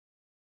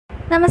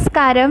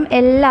നമസ്കാരം,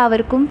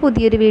 എല്ലാവർക്കും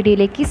പുതിയൊരു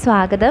വീഡിയോയിലേക്ക്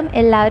സ്വാഗതം.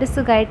 എല്ലാവരും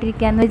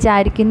സുഖമായിട്ടിരിക്കുകയെന്ന്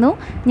വിചാരിക്കുന്നു.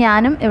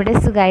 ഞാനും ഇവിടെ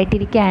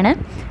സുഖമായിട്ടിരിക്കുകയാണ്.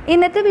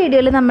 ഇന്നത്തെ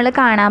വീഡിയോയിൽ നമ്മൾ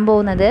കാണാൻ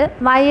പോകുന്നത്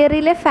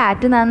വയറിലെ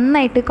ഫാറ്റ്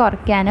നന്നായിട്ട്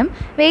കുറയ്ക്കാനും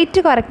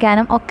വെയിറ്റ്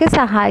കുറയ്ക്കാനും ഒക്കെ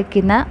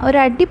സഹായിക്കുന്ന ഒരു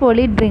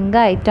അടിപൊളി ഡ്രിങ്ക്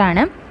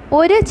ആയിട്ടാണ്.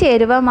 ഒരു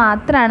ചേരുവ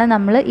മാത്രമാണ്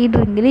നമ്മൾ ഈ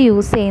ഡ്രിങ്കിൽ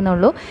യൂസ്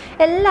ചെയ്യുന്നുള്ളൂ.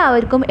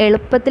 എല്ലാവർക്കും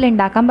എളുപ്പത്തിൽ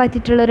ഉണ്ടാക്കാൻ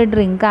പറ്റിയിട്ടുള്ളൊരു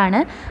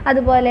ഡ്രിങ്കാണ്.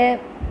 അതുപോലെ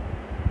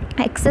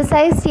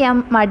എക്സസൈസ് ചെയ്യാൻ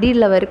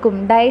മടിയുള്ളവർക്കും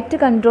ഡയറ്റ്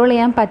കൺട്രോൾ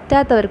ചെയ്യാൻ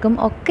പറ്റാത്തവർക്കും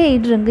ഒക്കെ ഈ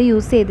ഡ്രിങ്ക്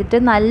യൂസ് ചെയ്തിട്ട്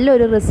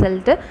നല്ലൊരു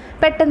റിസൾട്ട്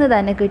പെട്ടെന്ന്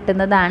തന്നെ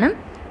കിട്ടുന്നതാണ്.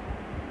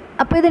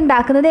 അപ്പോൾ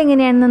ഇതുണ്ടാക്കുന്നത്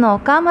എങ്ങനെയാണെന്ന്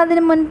നോക്കാം.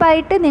 അതിന്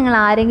മുൻപായിട്ട് നിങ്ങൾ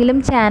ആരെങ്കിലും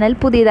ചാനൽ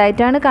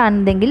പുതിയതായിട്ടാണ്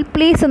കാണുന്നതെങ്കിൽ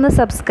പ്ലീസ് ഒന്ന്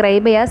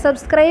സബ്സ്ക്രൈബ് ചെയ്യുക.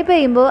 സബ്സ്ക്രൈബ്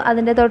ചെയ്യുമ്പോൾ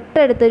അതിൻ്റെ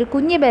തൊട്ടടുത്തൊരു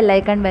കുഞ്ഞ്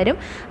ബെല്ലൈക്കൺ വരും.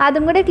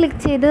 അതും കൂടെ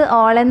ക്ലിക്ക് ചെയ്ത്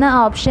ഓൾ എന്ന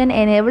ഓപ്ഷൻ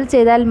എനേബിൾ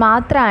ചെയ്താൽ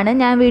മാത്രമാണ്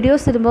ഞാൻ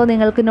വീഡിയോസ് ഇടുമ്പോൾ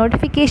നിങ്ങൾക്ക്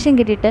നോട്ടിഫിക്കേഷൻ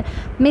കിട്ടിയിട്ട്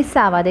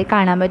മിസ്സാവാതെ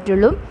കാണാൻ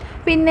പറ്റുള്ളൂ.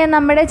 പിന്നെ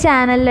നമ്മുടെ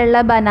ചാനലിലുള്ള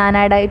ബനാന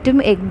ഡയറ്റും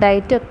എഗ്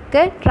ഡയറ്റും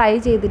ഒക്കെ ട്രൈ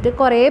ചെയ്തിട്ട്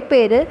കുറേ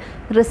പേര്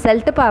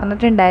റിസൾട്ട്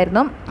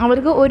പറഞ്ഞിട്ടുണ്ടായിരുന്നു.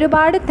 അവർക്ക്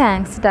ഒരുപാട്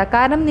താങ്ക്സ് ട്ടാ.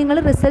 കാരണം നിങ്ങൾ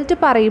റിസൾട്ട്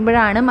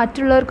പറയുമ്പോഴാണ്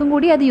മറ്റുള്ളവർക്കും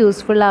കൂടി അത്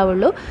യൂസ്ഫുൾ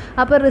ആവുള്ളൂ.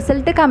 അപ്പോൾ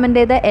റിസൾട്ട് കമൻറ്റ്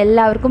ചെയ്ത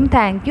എല്ലാവർക്കും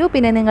താങ്ക് യു.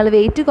 പിന്നെ നിങ്ങൾ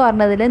വെയിറ്റ്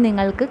കുറഞ്ഞതിൽ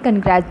നിങ്ങൾക്ക്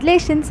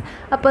കൺഗ്രാറ്റുലേഷൻസ്.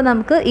 അപ്പോൾ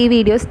നമുക്ക് ഈ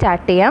വീഡിയോ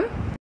സ്റ്റാർട്ട് ചെയ്യാം.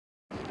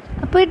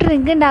 അപ്പോൾ ഈ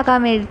ഡ്രിങ്ക് ഉണ്ടാക്കാൻ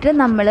വേണ്ടിയിട്ട്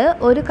നമ്മൾ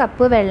ഒരു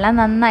കപ്പ് വെള്ളം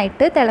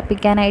നന്നായിട്ട്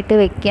തിളപ്പിക്കാനായിട്ട്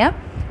വെക്കുക.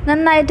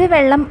 നന്നായിട്ട്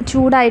വെള്ളം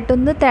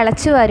ചൂടായിട്ടൊന്ന്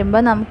തിളച്ച്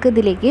വരുമ്പോൾ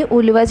നമുക്കിതിലേക്ക്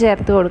ഉലുവ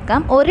ചേർത്ത്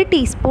കൊടുക്കാം. 1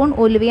 ടീസ്പൂൺ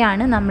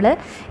ഉലുവയാണ് നമ്മൾ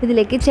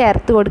ഇതിലേക്ക്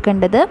ചേർത്ത്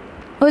കൊടുക്കേണ്ടത്.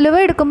 ഉലുവ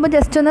എടുക്കുമ്പോൾ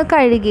ജസ്റ്റ് ഒന്ന്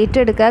കഴുകിയിട്ട്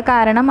എടുക്കുക.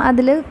 കാരണം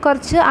അതിൽ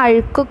കുറച്ച്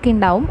അഴുക്കൊക്കെ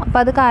ഉണ്ടാവും. അപ്പോൾ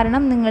അത്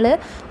കാരണം നിങ്ങൾ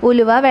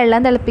ഉലുവ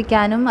വെള്ളം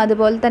തിളപ്പിക്കാനും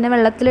അതുപോലെ തന്നെ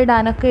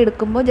വെള്ളത്തിലിടാനൊക്കെ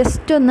എടുക്കുമ്പോൾ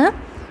ജസ്റ്റ് ഒന്ന്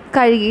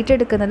കഴുകിയിട്ട്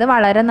എടുക്കുന്നത്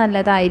വളരെ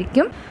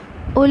നല്ലതായിരിക്കും.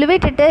 ഉലുവ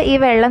ഇട്ടിട്ട് ഈ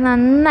വെള്ളം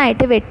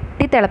നന്നായിട്ട്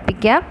വെട്ടി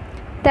തിളപ്പിക്കുക.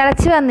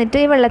 തിളച്ച് വന്നിട്ട്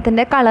ഈ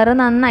വെള്ളത്തിൻ്റെ കളറ്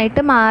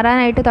നന്നായിട്ട്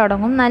മാറാനായിട്ട്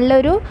തുടങ്ങും.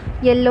 നല്ലൊരു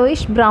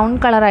യെല്ലോയിഷ് ബ്രൗൺ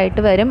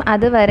കളറായിട്ട് വരും.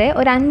 അതുവരെ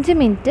ഒരു 5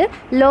 മിനിറ്റ്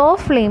ലോ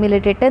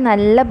ഫ്ലെയിമിലിട്ടിട്ട്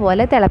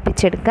നല്ലപോലെ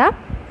തിളപ്പിച്ചെടുക്കുക.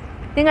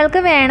 നിങ്ങൾക്ക്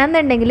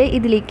വേണമെന്നുണ്ടെങ്കിൽ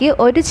ഇതിലേക്ക്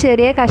ഒരു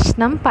ചെറിയ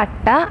കഷ്ണം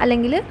പട്ട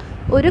അല്ലെങ്കിൽ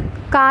ഒരു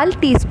 1/4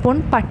 ടീസ്പൂൺ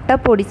പട്ട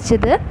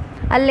പൊടിച്ചത്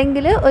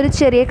അല്ലെങ്കിൽ ഒരു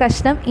ചെറിയ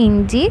കഷ്ണം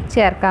ഇഞ്ചി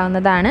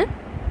ചേർക്കാവുന്നതാണ്.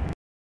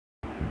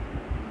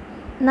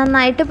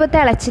 നന്നായിട്ട് ഇപ്പോൾ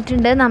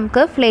തിളച്ചിട്ടുണ്ട്.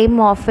 നമുക്ക് ഫ്ലെയിം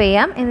ഓഫ്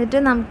ചെയ്യാം. എന്നിട്ട്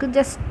നമുക്ക്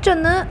ജസ്റ്റ്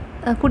ഒന്ന്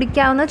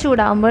കുടിക്കാവുന്ന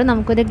ചൂടാകുമ്പോൾ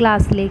നമുക്കൊരു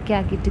ഗ്ലാസ്സിലേക്ക്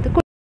ആക്കിയിട്ട്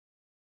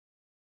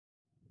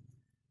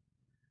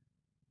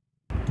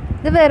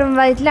ഇത് വെറും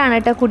വയറ്റിലാണ്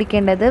കേട്ടോ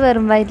കുടിക്കേണ്ടത്.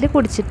 വെറും വയറ്റിൽ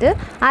കുടിച്ചിട്ട്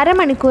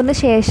അരമണിക്കൂറിന്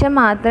ശേഷം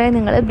മാത്രമേ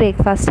നിങ്ങൾ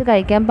ബ്രേക്ക്ഫാസ്റ്റ്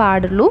കഴിക്കാൻ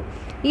പാടുള്ളൂ.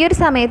 ഈ ഒരു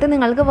സമയത്ത്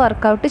നിങ്ങൾക്ക്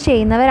വർക്കൗട്ട്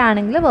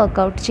ചെയ്യുന്നവരാണെങ്കിൽ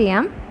വർക്കൗട്ട്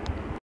ചെയ്യാം.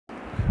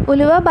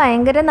 ഉലുവ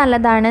ഭയങ്കര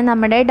നല്ലതാണ്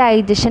നമ്മുടെ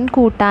ഡൈജഷൻ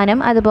കൂട്ടാനും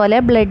അതുപോലെ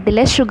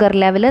ബ്ലഡിലെ ഷുഗർ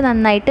ലെവൽ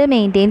നന്നായിട്ട്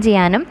മെയിൻറ്റെയിൻ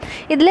ചെയ്യാനും.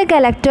 ഇതിൽ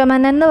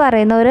ഗലക്ടോമൻ എന്ന്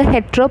പറയുന്ന ഒരു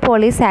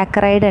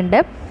ഹെട്രോപോളിസാക്കറൈഡ്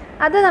ഉണ്ട്.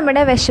 അത്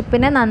നമ്മുടെ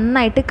വിശപ്പിനെ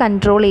നന്നായിട്ട്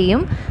കൺട്രോൾ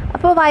ചെയ്യും.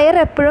 അപ്പോൾ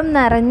വയറെപ്പോഴും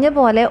നിറഞ്ഞ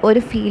പോലെ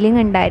ഒരു ഫീലിംഗ്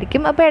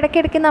ഉണ്ടായിരിക്കും. അപ്പോൾ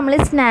ഇടയ്ക്കിടയ്ക്ക് നമ്മൾ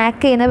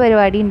സ്നാക്ക് ചെയ്യുന്ന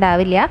പരിപാടി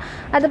ഉണ്ടാവില്ല.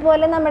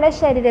 അതുപോലെ നമ്മുടെ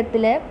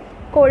ശരീരത്തിൽ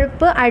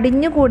കൊഴുപ്പ്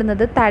അടിഞ്ഞു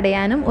കൂടുന്നത്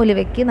തടയാനും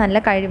ഉലുവയ്ക്ക് നല്ല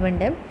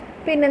കഴിവുണ്ട്.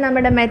 പിന്നെ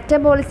നമ്മുടെ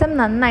മെറ്റബോളിസം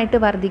നന്നായിട്ട്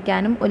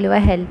വർദ്ധിക്കാനും ഉലുവ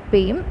ഹെൽപ്പ്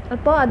ചെയ്യും.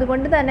 അപ്പോൾ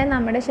അതുകൊണ്ട് തന്നെ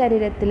നമ്മുടെ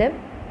ശരീരത്തിൽ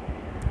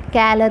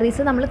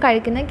കാലറീസ് നമ്മൾ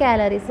കഴിക്കുന്ന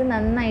കാലറീസ്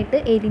നന്നായിട്ട്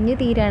എരിഞ്ഞ്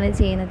തീരാണ്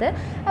ചെയ്യുന്നത്.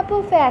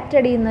 അപ്പോൾ ഫാറ്റ്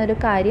അടിയുന്ന ഒരു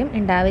കാര്യം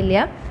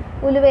ഉണ്ടാവില്ല.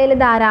 ഉലുവയിൽ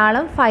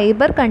ധാരാളം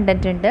ഫൈബർ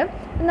കണ്ടൻറ്റ് ഉണ്ട്.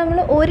 നമ്മൾ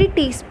 1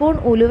 ടീസ്പൂൺ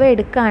ഉലുവ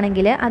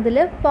എടുക്കുകയാണെങ്കിൽ അതിൽ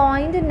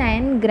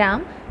 0.9 ഗ്രാം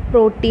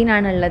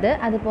പ്രോട്ടീനാണുള്ളത്.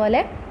 അതുപോലെ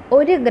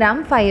 1 ഗ്രാം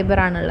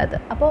ഫൈബറാണുള്ളത്.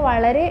 അപ്പോൾ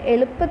വളരെ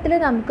എളുപ്പത്തിൽ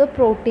നമുക്ക്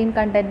പ്രോട്ടീൻ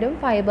കണ്ടൻറ്റും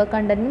ഫൈബർ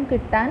കണ്ടൻറ്റും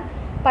കിട്ടാൻ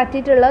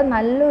പറ്റിയിട്ടുള്ള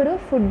നല്ലൊരു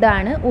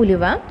ഫുഡാണ്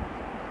ഉലുവ.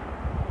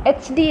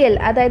 HDL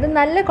അതായത്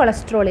നല്ല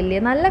കൊളസ്ട്രോൾ ഇല്ലേ,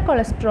 നല്ല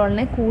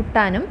കൊളസ്ട്രോളിനെ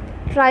കൂട്ടാനും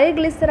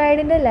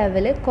ട്രൈഗ്ലിസറൈഡിൻ്റെ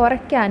ലെവൽ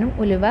കുറയ്ക്കാനും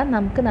ഉലുവ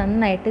നമുക്ക്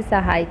നന്നായിട്ട്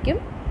സഹായിക്കും.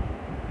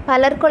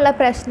 പലർക്കുള്ള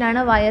പ്രശ്നമാണ്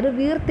വയറ്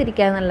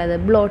വീർത്തിരിക്കുക എന്നുള്ളത്,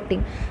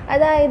 ബ്ലോട്ടിങ്.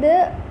 അതായത്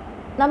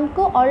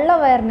നമുക്ക് ഉള്ള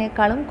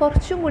വയറിനേക്കാളും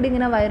കുറച്ചും കൂടി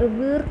ഇങ്ങനെ വയറ്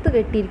വീർത്ത്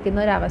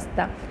കെട്ടിയിരിക്കുന്ന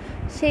ഒരവസ്ഥ.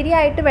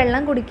 ശരിയായിട്ട്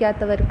വെള്ളം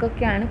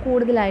കുടിക്കാത്തവർക്കൊക്കെയാണ്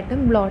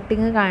കൂടുതലായിട്ടും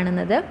ബ്ലോട്ടിങ്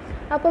കാണുന്നത്.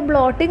 അപ്പോൾ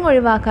ബ്ലോട്ടിങ്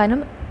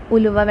ഒഴിവാക്കാനും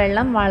ഉലുവ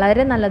വെള്ളം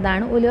വളരെ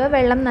നല്ലതാണ്. ഉലുവ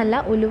വെള്ളം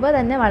നല്ല ഉലുവ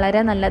തന്നെ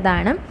വളരെ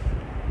നല്ലതാണ്.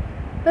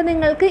 അപ്പോൾ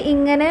നിങ്ങൾക്ക്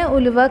ഇങ്ങനെ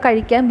ഉലുവ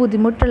കഴിക്കാൻ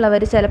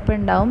ബുദ്ധിമുട്ടുള്ളവർ ചിലപ്പോൾ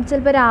ഉണ്ടാവും.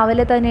 ചിലപ്പോൾ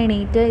രാവിലെ തന്നെ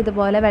എണീറ്റ്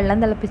ഇതുപോലെ വെള്ളം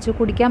തിളപ്പിച്ച്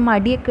കുടിക്കാൻ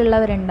മടിയൊക്കെ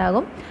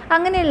ഉള്ളവരുണ്ടാകും.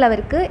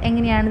 അങ്ങനെയുള്ളവർക്ക്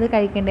എങ്ങനെയാണിത്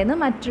കഴിക്കേണ്ടതെന്ന്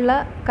മറ്റുള്ള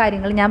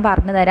കാര്യങ്ങൾ ഞാൻ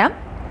പറഞ്ഞു തരാം.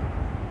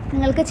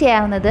 നിങ്ങൾക്ക്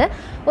ചെയ്യാവുന്നത്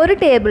 1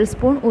 ടേബിൾ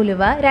സ്പൂൺ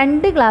ഉലുവ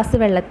 2 ഗ്ലാസ്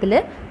വെള്ളത്തിൽ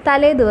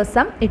തലേ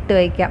ദിവസം ഇട്ട്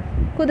വയ്ക്കാം,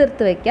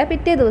 കുതിർത്ത് വയ്ക്കുക.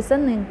 പിറ്റേ ദിവസം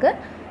നിങ്ങൾക്ക്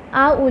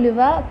ആ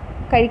ഉലുവ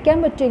കഴിക്കാൻ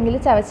പറ്റുമെങ്കിൽ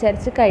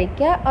ചവച്ചരച്ച്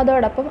കഴിക്കുക.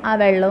 അതോടൊപ്പം ആ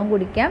വെള്ളവും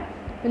കുടിക്കാം.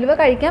 ഉലുവ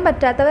കഴിക്കാൻ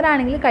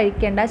പറ്റാത്തവരാണെങ്കിൽ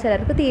കഴിക്കേണ്ട.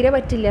 ചിലർക്ക് തീരെ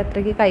പറ്റില്ല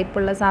അത്രയ്ക്ക്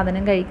കയ്പുള്ള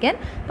സാധനം കഴിക്കാൻ.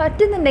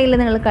 പറ്റുന്നുണ്ടെങ്കിൽ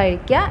നിങ്ങൾ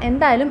കഴിക്കുക.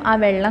 എന്തായാലും ആ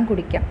വെള്ളം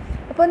കുടിക്കാം.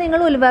 അപ്പോൾ നിങ്ങൾ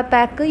ഉലുവ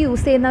പാക്ക്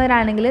യൂസ്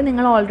ചെയ്യുന്നവരാണെങ്കിൽ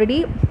നിങ്ങൾ ഓൾറെഡി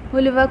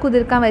ഉലുവ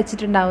കുതിർക്കാൻ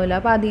വെച്ചിട്ടുണ്ടാവുമല്ലോ.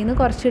 അപ്പോൾ അതിൽ നിന്ന്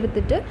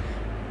കുറച്ചെടുത്തിട്ട്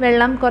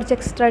വെള്ളം കുറച്ച്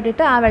എക്സ്ട്രാ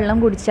ഇട്ടിട്ട് ആ വെള്ളം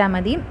കുടിച്ചാൽ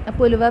മതി.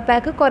 അപ്പോൾ ഉലുവ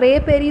പാക്ക് കുറേ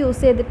പേര്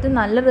യൂസ് ചെയ്തിട്ട്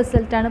നല്ല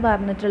റിസൾട്ടാണ്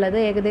പറഞ്ഞിട്ടുള്ളത്.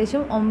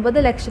 ഏകദേശം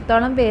 9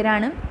 ലക്ഷത്തോളം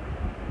പേരാണ്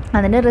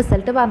അതിൻ്റെ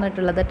റിസൾട്ട്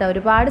പറഞ്ഞിട്ടുള്ളത് കേട്ടോ.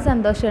 ഒരുപാട്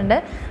സന്തോഷമുണ്ട്.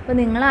 അപ്പോൾ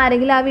നിങ്ങൾ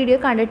ആരെങ്കിലും ആ വീഡിയോ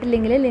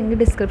കണ്ടിട്ടില്ലെങ്കിൽ ലിങ്ക്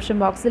ഡിസ്ക്രിപ്ഷൻ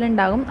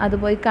ബോക്സിലുണ്ടാകും, അത്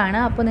പോയി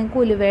കാണുക. അപ്പോൾ നിങ്ങൾക്ക്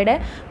ഉലുവയുടെ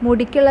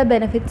മുടിക്കുള്ള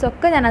ബെനിഫിറ്റ്സ്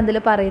ഒക്കെ ഞാൻ അതിൽ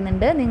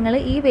പറയുന്നുണ്ട്. നിങ്ങൾ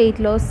ഈ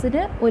വെയിറ്റ്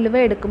ലോസിന് ഉലുവ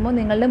എടുക്കുമ്പോൾ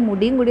നിങ്ങളുടെ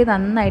മുടിയും കൂടി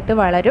നന്നായിട്ട്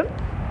വളരും.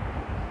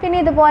 പിന്നെ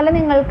ഇതുപോലെ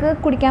നിങ്ങൾക്ക്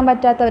കുടിക്കാൻ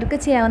പറ്റാത്തവർക്ക്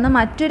ചെയ്യാവുന്ന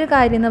മറ്റൊരു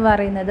കാര്യം എന്ന്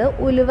പറയുന്നത്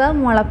ഉലുവ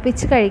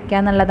മുളപ്പിച്ച് കഴിക്കുക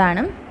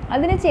എന്നുള്ളതാണ്.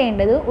 അതിന്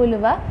ചെയ്യേണ്ടത്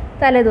ഉലുവ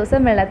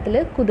തലേദിവസം വെള്ളത്തിൽ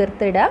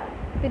കുതിർത്തിടുക.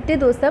 പിറ്റേ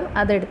ദിവസം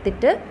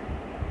അതെടുത്തിട്ട്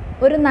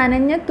ഒരു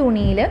നനഞ്ഞ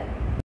തുണിയിൽ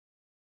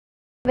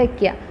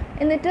വയ്ക്കുക.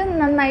 എന്നിട്ട്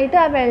നന്നായിട്ട്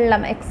ആ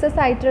വെള്ളം, എക്സസ്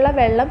ആയിട്ടുള്ള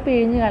വെള്ളം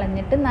പിഴിഞ്ഞ്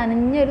കളഞ്ഞിട്ട്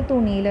നനഞ്ഞൊരു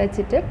തുണിയിൽ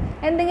വെച്ചിട്ട്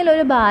എന്തെങ്കിലും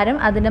ഒരു ഭാരം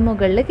അതിൻ്റെ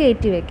മുകളിൽ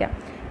കയറ്റി വയ്ക്കാം.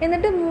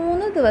 എന്നിട്ട്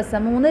 3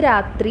 ദിവസം 3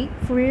 രാത്രി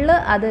ഫുള്ള്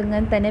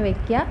അതിങ്ങനെ തന്നെ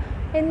വയ്ക്കുക.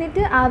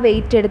 എന്നിട്ട് ആ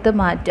വെയിറ്റ് എടുത്ത്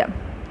മാറ്റാം.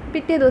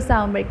 പിറ്റേ ദിവസം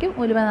ആകുമ്പോഴേക്കും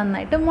ഉലുവ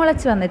നന്നായിട്ട്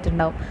മുളച്ച്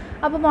വന്നിട്ടുണ്ടാവും.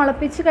 അപ്പോൾ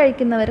മുളപ്പിച്ച്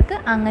കഴിക്കുന്നവർക്ക്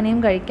അങ്ങനെയും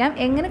കഴിക്കാം.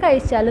 എങ്ങനെ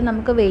കഴിച്ചാലും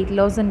നമുക്ക് വെയിറ്റ്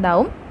ലോസ്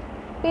ഉണ്ടാവും.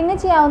 പിന്നെ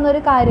ചെയ്യാവുന്ന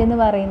ഒരു കാര്യം എന്ന്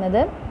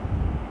പറയുന്നത്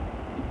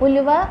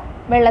ഉലുവ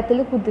വെള്ളത്തിൽ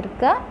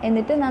കുതിർക്കുക,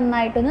 എന്നിട്ട്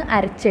നന്നായിട്ടൊന്ന്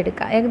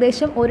അരച്ചെടുക്കുക.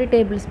 ഏകദേശം 1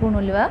 ടേബിൾ സ്പൂൺ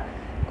ഉലുവ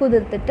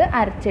കുതിർത്തിട്ട്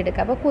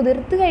അരച്ചെടുക്കുക. അപ്പോൾ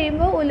കുതിർത്ത്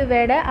കഴിയുമ്പോൾ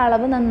ഉലുവയുടെ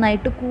അളവ്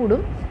നന്നായിട്ട്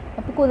കൂടും.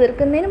 അപ്പോൾ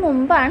കുതിർക്കുന്നതിന്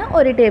മുമ്പാണ്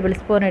 1 ടേബിൾ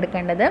സ്പൂൺ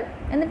എടുക്കേണ്ടത്.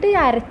 എന്നിട്ട് ഈ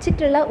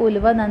അരച്ചിട്ടുള്ള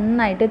ഉലുവ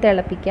നന്നായിട്ട്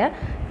തിളപ്പിക്കുക.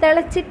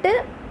 തിളച്ചിട്ട്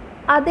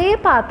അതേ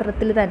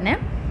പാത്രത്തിൽ തന്നെ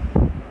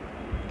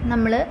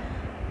നമ്മൾ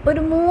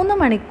ഒരു 3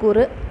 മണിക്കൂർ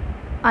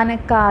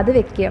അനക്കാതെ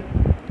വെക്കുക.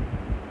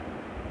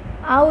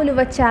 ആ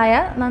ഉലുവച്ചായ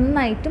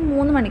നന്നായിട്ട്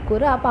 3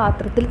 മണിക്കൂർ ആ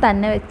പാത്രത്തിൽ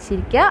തന്നെ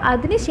വെച്ചിരിക്കുക.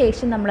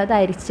 അതിനുശേഷം നമ്മളത്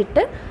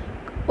അരിച്ചിട്ട്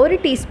 1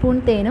 ടീസ്പൂൺ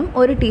തേനും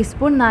 1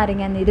 ടീസ്പൂൺ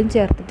നാരങ്ങാനീരും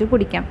ചേർത്തിട്ട്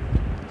കുടിക്കാം.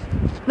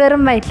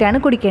 വെറും വയറ്റിലാണ്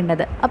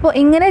കുടിക്കേണ്ടത്. അപ്പോൾ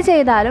ഇങ്ങനെ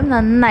ചെയ്താലും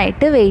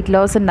നന്നായിട്ട് വെയിറ്റ്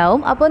ലോസ്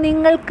ഉണ്ടാവും. അപ്പോൾ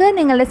നിങ്ങൾക്ക്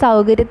നിങ്ങളുടെ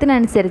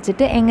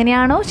സൗകര്യത്തിനനുസരിച്ചിട്ട്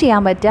എങ്ങനെയാണോ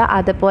ചെയ്യാൻ പറ്റുക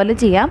അതുപോലെ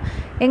ചെയ്യാം.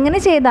 എങ്ങനെ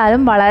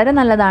ചെയ്താലും വളരെ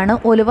നല്ലതാണ്.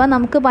 ഉലുവ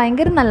നമുക്ക്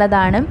ഭയങ്കര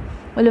നല്ലതാണ്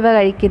ഉലുവ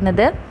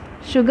കഴിക്കുന്നത്.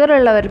 ഷുഗർ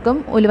ഉള്ളവർക്കും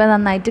ഉലുവ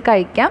നന്നായിട്ട്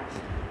കഴിക്കാം.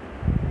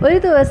 ഒരു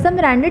ദിവസം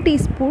 2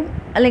 ടീസ്പൂൺ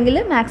അല്ലെങ്കിൽ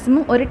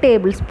മാക്സിമം 1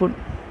 ടേബിൾ സ്പൂൺ,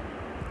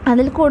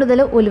 അതിൽ കൂടുതൽ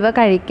ഉലുവ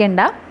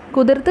കഴിക്കേണ്ട.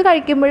 കുതിർത്ത്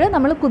കഴിക്കുമ്പോൾ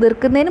നമ്മൾ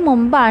കുതിർക്കുന്നതിന്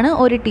മുമ്പാണ്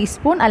 1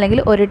 ടീസ്പൂൺ അല്ലെങ്കിൽ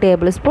 1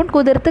 ടേബിൾ സ്പൂൺ.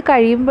 കുതിർത്ത്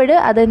കഴിയുമ്പോൾ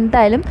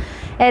അതെന്തായാലും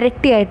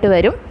ഇരട്ടിയായിട്ട്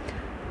വരും.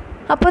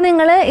 അപ്പോൾ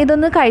നിങ്ങൾ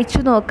ഇതൊന്ന്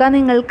കഴിച്ചു നോക്കുക.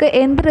 നിങ്ങൾക്ക്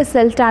എന്ത്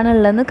റിസൾട്ടാണ്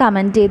ഉള്ളതെന്ന്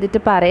കമൻറ്റ്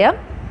ചെയ്തിട്ട് പറയാം.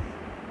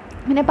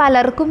 പിന്നെ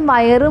പലർക്കും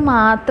വയറ്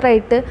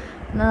മാത്രമായിട്ട്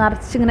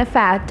നിറച്ചിങ്ങനെ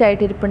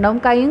ഫാറ്റായിട്ട് ഇരിപ്പുണ്ടാവും.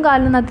 കൈയും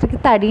കാലിനും അത്രയ്ക്ക്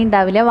തടി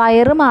ഉണ്ടാവില്ല,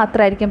 വയറ്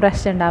മാത്രമായിരിക്കും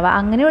പ്രശ്നം ഉണ്ടാവുക.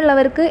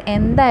 അങ്ങനെയുള്ളവർക്ക്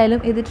എന്തായാലും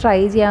ഇത് ട്രൈ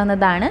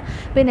ചെയ്യാവുന്നതാണ്.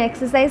 പിന്നെ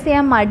എക്സസൈസ്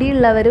ചെയ്യാൻ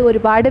മടിയുള്ളവർ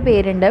ഒരുപാട്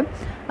പേരുണ്ട്.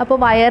 അപ്പോൾ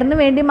വയറിന്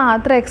വേണ്ടി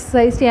മാത്രം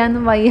എക്സസൈസ്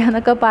ചെയ്യാനൊന്നും വയ്യ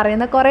എന്നൊക്കെ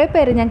പറയുന്ന കുറേ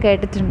പേര് ഞാൻ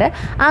കേട്ടിട്ടുണ്ട്.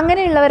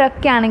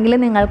 അങ്ങനെയുള്ളവരൊക്കെ ആണെങ്കിൽ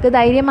നിങ്ങൾക്ക്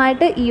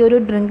ധൈര്യമായിട്ട് ഈ ഒരു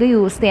ഡ്രിങ്ക്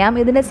യൂസ്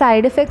ചെയ്യാം. ഇതിൻ്റെ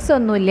സൈഡ് എഫക്ട്സ്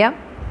ഒന്നുമില്ല.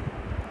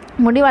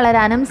 മുടി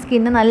വളരാനും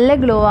സ്കിന്ന് നല്ല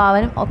ഗ്ലോ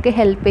ആവാനും ഒക്കെ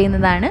ഹെൽപ്പ്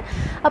ചെയ്യുന്നതാണ്.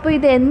 അപ്പോൾ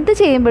ഇത് എന്ത്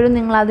ചെയ്യുമ്പോഴും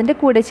നിങ്ങൾ അതിൻ്റെ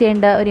കൂടെ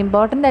ചെയ്യേണ്ട ഒരു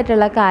ഇമ്പോർട്ടൻ്റ്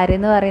ആയിട്ടുള്ള കാര്യം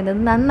എന്ന് പറയുന്നത്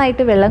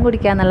നന്നായിട്ട് വെള്ളം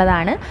കുടിക്കുക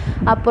എന്നുള്ളതാണ്.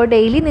 അപ്പോൾ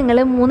ഡെയിലി നിങ്ങൾ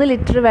 3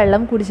 ലിറ്റർ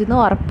വെള്ളം കുടിച്ചെന്ന്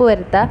ഉറപ്പ്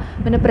വരുത്തുക.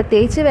 പിന്നെ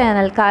പ്രത്യേകിച്ച്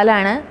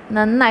വേനൽക്കാലമാണ്,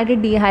 നന്നായിട്ട്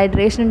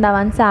ഡീഹൈഡ്രേഷൻ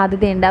ഉണ്ടാവാൻ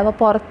സാധ്യതയുണ്ട്. അപ്പോൾ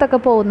പുറത്തൊക്കെ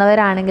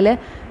പോകുന്നവരാണെങ്കിൽ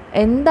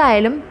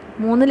എന്തായാലും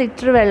 3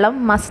 ലിറ്റർ വെള്ളം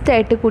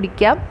മസ്റ്റായിട്ട്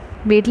കുടിക്കുക.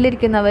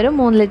 വീട്ടിലിരിക്കുന്നവരും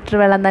 3 ലിറ്റർ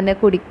വെള്ളം തന്നെ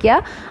കുടിക്കുക.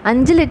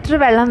 5 ലിറ്റർ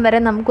വെള്ളം വരെ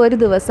നമുക്കൊരു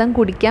ദിവസം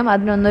കുടിക്കാം,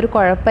 അതിനൊന്നൊരു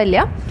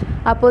കുഴപ്പമില്ല.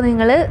 അപ്പോൾ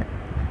നിങ്ങൾ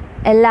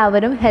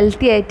എല്ലാവരും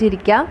ഹെൽത്തി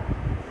ആയിട്ടിരിക്കുക.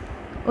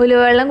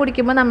 ഉലുവവെള്ളം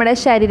കുടിക്കുമ്പോൾ നമ്മുടെ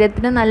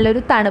ശരീരത്തിന് നല്ലൊരു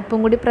തണുപ്പും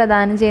കൂടി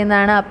പ്രദാനം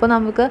ചെയ്യുന്നതാണ്. അപ്പോൾ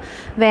നമുക്ക്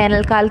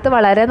വേനൽക്കാലത്ത്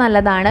വളരെ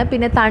നല്ലതാണ്.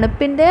 പിന്നെ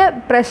തണുപ്പിൻ്റെ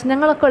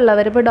പ്രശ്നങ്ങളൊക്കെ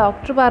ഉള്ളവർ, ഇപ്പോൾ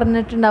ഡോക്ടർ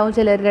പറഞ്ഞിട്ടുണ്ടാവും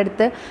ചിലരുടെ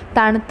അടുത്ത്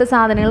തണുത്ത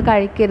സാധനങ്ങൾ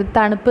കഴിക്കരുത്,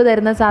 തണുപ്പ്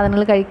തരുന്ന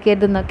സാധനങ്ങൾ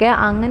കഴിക്കരുതെന്നൊക്കെ.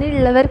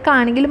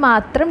 അങ്ങനെയുള്ളവർക്കാണെങ്കിൽ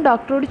മാത്രം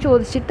ഡോക്ടറോട്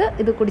ചോദിച്ചിട്ട്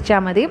ഇത്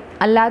കുടിച്ചാൽ മതി.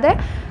 അല്ലാതെ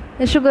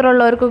ഷുഗർ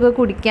ഉള്ളവർക്കൊക്കെ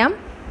കുടിക്കാം,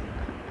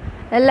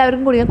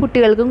 എല്ലാവർക്കും കുടിക്കാം,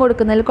 കുട്ടികൾക്കും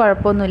കൊടുക്കുന്നതിൽ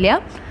കുഴപ്പമൊന്നുമില്ല.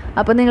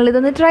 അപ്പോൾ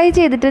നിങ്ങളിതൊന്ന് ട്രൈ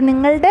ചെയ്തിട്ട്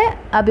നിങ്ങളുടെ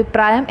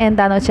അഭിപ്രായം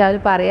എന്താണെന്ന് വെച്ചാൽ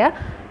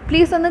പറയുക.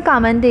 പ്ലീസ് ഒന്ന്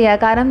കമൻറ്റ്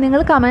ചെയ്യുക. കാരണം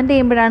നിങ്ങൾ കമൻറ്റ്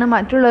ചെയ്യുമ്പോഴാണ്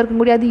മറ്റുള്ളവർക്കും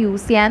കൂടി അത്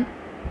യൂസ് ചെയ്യാൻ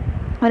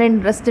ഒരു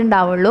ഇൻട്രസ്റ്റ്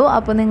ഉണ്ടാവുള്ളൂ.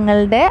 അപ്പോൾ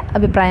നിങ്ങളുടെ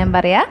അഭിപ്രായം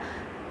പറയുക.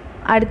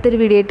 അടുത്തൊരു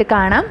വീഡിയോ ആയിട്ട്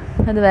കാണാം.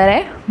 അതുവരെ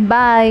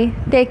by,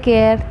 take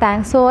care,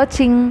 thanks for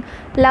watching,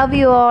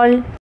 love you all.